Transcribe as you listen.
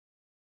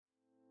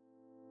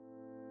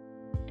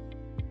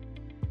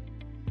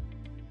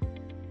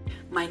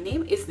My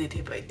name is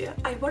Nidhi Vaidya.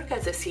 I work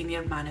as a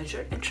senior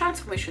manager in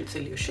transformation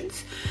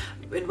solutions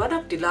in one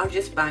of the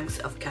largest banks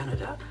of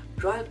Canada,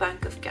 Royal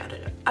Bank of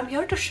Canada. I'm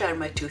here to share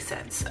my 2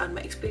 cents on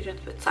my experience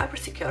with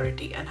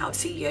cybersecurity and how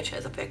CEH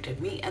has affected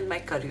me and my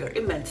career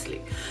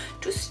immensely.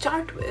 To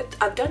start with,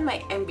 I've done my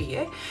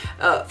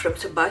MBA from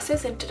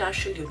Symbiosis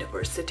International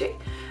University.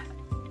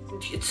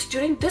 It's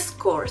during this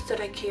course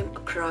that I came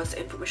across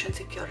information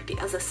security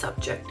as a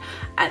subject,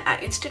 and I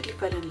instantly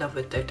fell in love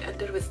with it, and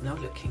there was no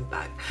looking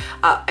back.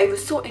 I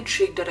was so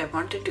intrigued that I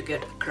wanted to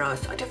get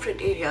across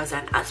different areas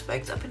and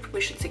aspects of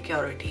information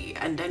security,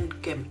 and then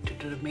came to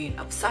the domain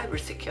of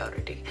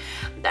cybersecurity.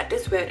 That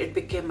is where it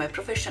became my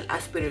professional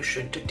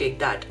aspiration to take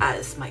that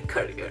as my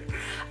career.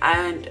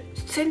 And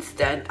since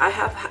then, I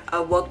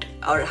have worked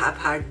or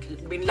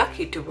been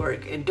lucky to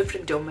work in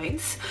different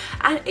domains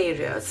and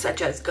areas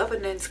such as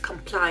governance,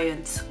 compliance,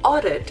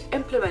 audit,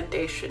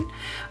 implementation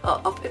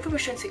of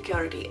information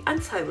security and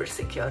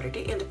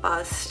cybersecurity in the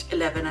past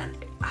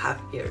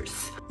 11.5 years.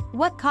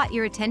 What caught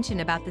your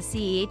attention about the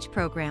CEH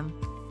program?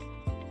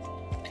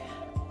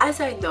 As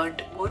I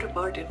learned more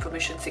about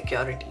information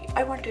security,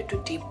 I wanted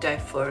to deep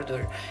dive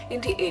further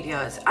in the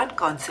areas and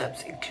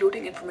concepts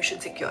including information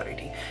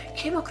security,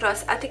 came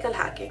across ethical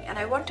hacking, and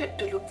I wanted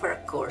to look for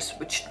a course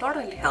which not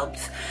only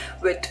helps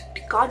with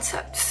the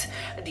concepts,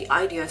 the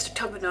ideas, the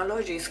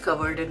terminologies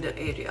covered in the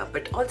area,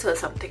 but also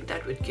something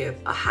that would give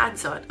a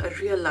hands-on, a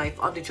real life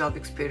on-the-job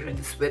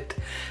experience with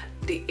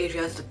the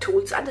areas, the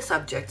tools and the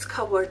subjects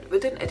covered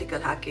within ethical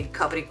hacking,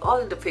 covering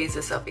all the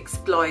phases of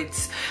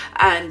exploits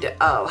and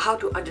how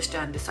to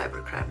understand the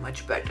cybercrime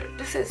much better.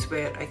 This is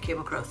where I came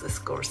across this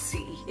course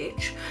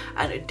CEH,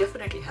 and it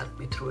definitely helped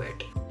me through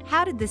it.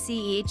 How did the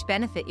CEH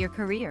benefit your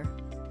career?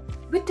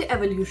 With the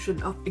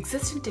evolution of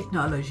existing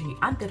technology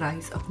and the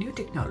rise of new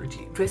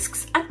technology,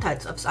 risks and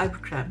threats of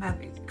cybercrime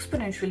have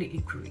exponentially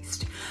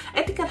increased.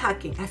 Ethical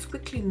hacking has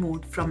quickly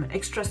moved from an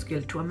extra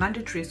skill to a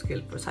mandatory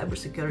skill for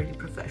cybersecurity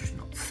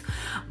professionals.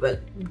 Well,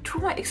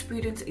 through my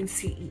experience in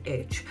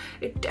CEH,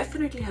 it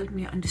definitely helped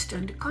me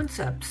understand the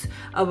concepts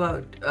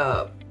about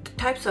the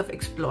types of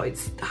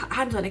exploits, the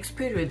hands-on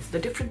experience, the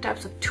different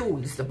types of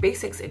tools, the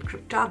basics in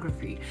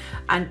cryptography,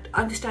 and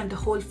understand the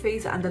whole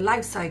phase and the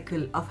life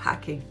cycle of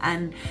hacking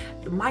and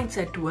the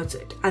mindset towards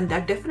it. And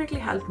that definitely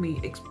helped me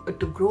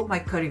to grow my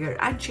career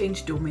and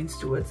change domains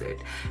towards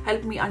it.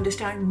 Helped me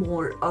understand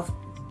more of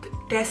the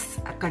tests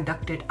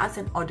conducted as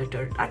an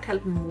auditor. That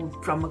helped me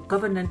move from a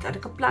governance and a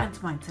compliance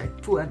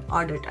mindset to an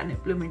audit and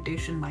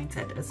implementation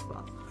mindset as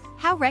well.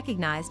 How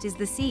recognized is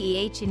the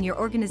CEH in your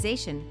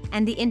organization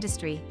and the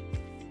industry?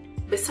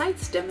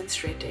 Besides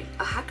demonstrating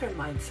a hacker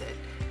mindset,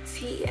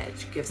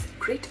 CEH gives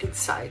great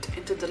insight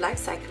into the life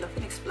cycle of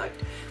an exploit.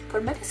 For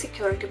many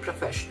security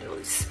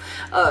professionals,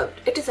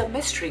 it is a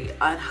mystery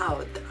on how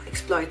the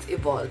exploits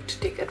evolve to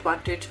take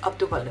advantage of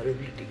the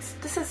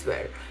vulnerabilities. This is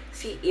where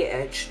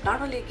CEH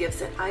not only gives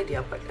an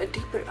idea but a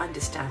deeper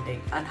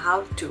understanding on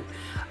how to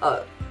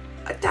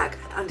attack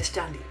and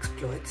understand the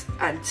exploits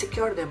and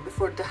secure them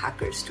before the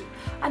hackers do.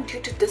 And due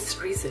to this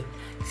reason,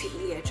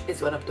 CEH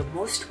is one of the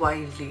most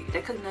widely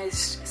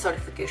recognized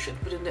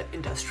certifications within the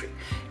industry.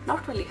 It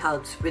not only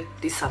helps with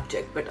the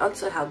subject but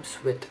also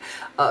helps with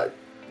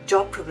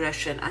job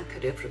progression and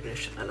career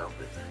progression along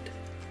with it.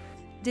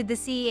 Did the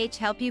CEH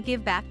help you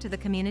give back to the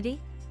community?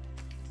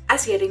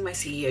 As getting my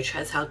CEH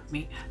has helped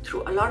me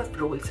through a lot of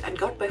roles and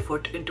got my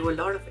foot into a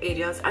lot of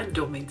areas and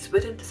domains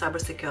within the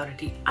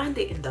cybersecurity and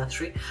the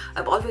industry,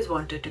 I've always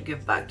wanted to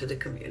give back to the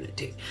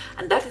community.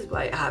 And that is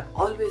why I have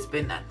always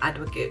been an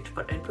advocate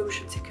for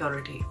information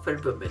security for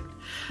women.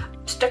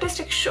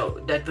 Statistics show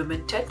that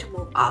women tend to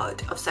move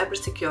out of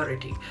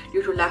cybersecurity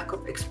due to lack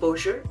of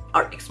exposure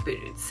or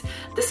experience.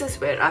 This is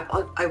where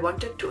I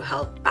wanted to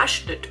help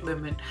passionate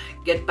women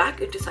get back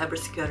into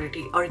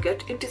cybersecurity or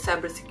get into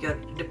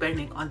cybersecurity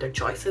depending on their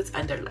choices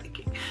and their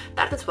liking.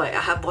 That is why I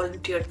have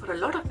volunteered for a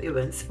lot of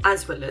events,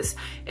 as well as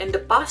in the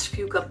past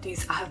few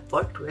companies I have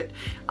worked with,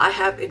 I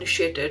have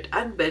initiated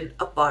and been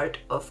a part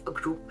of a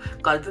group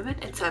called Women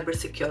in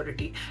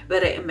Cybersecurity,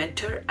 where I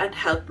mentor and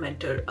help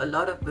mentor a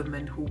lot of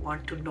women who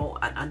want to know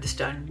and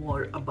understand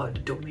more about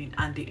the domain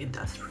and the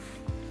industry.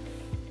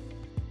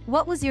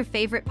 What was your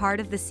favorite part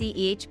of the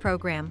CEH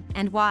program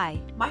and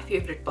why? My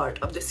favorite part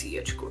of the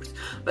CEH course?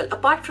 Well,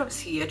 apart from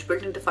CEH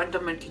building the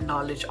fundamental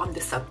knowledge on the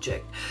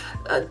subject,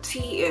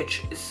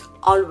 CEH is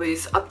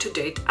always up to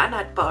date and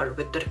at par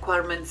with the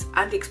requirements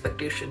and the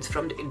expectations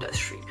from the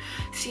industry.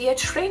 CEH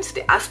trains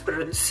the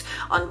aspirants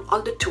on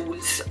all the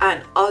tools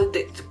and all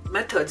the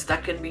methods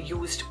that can be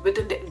used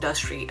within the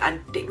industry,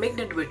 and they make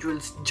the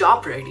individuals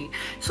job ready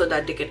so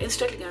that they can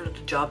instantly get into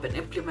the job and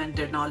implement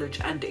their knowledge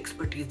and the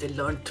expertise they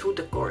learned through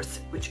the course,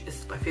 which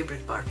is my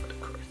favorite part of the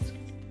course.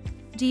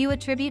 Do you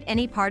attribute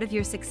any part of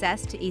your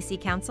success to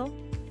EC Council?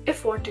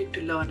 If wanting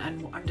to learn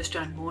and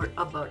understand more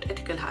about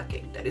ethical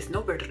hacking, there is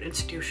no better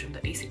institution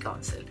than EC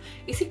Council.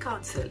 EC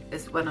Council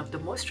is one of the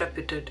most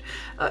reputed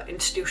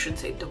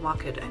institutions in the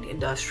market and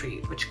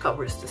industry which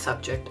covers the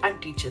subject and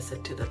teaches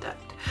it to the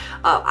depth.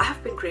 I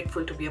have been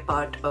grateful to be a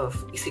part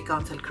of EC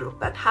Council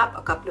group and have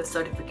a couple of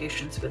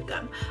certifications with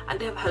them, and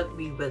they have helped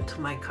me with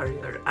my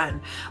career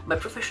and my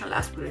professional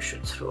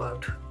aspirations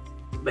throughout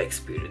my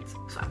experience.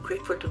 So I'm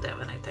grateful to them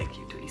and I thank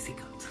you to EC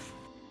Council.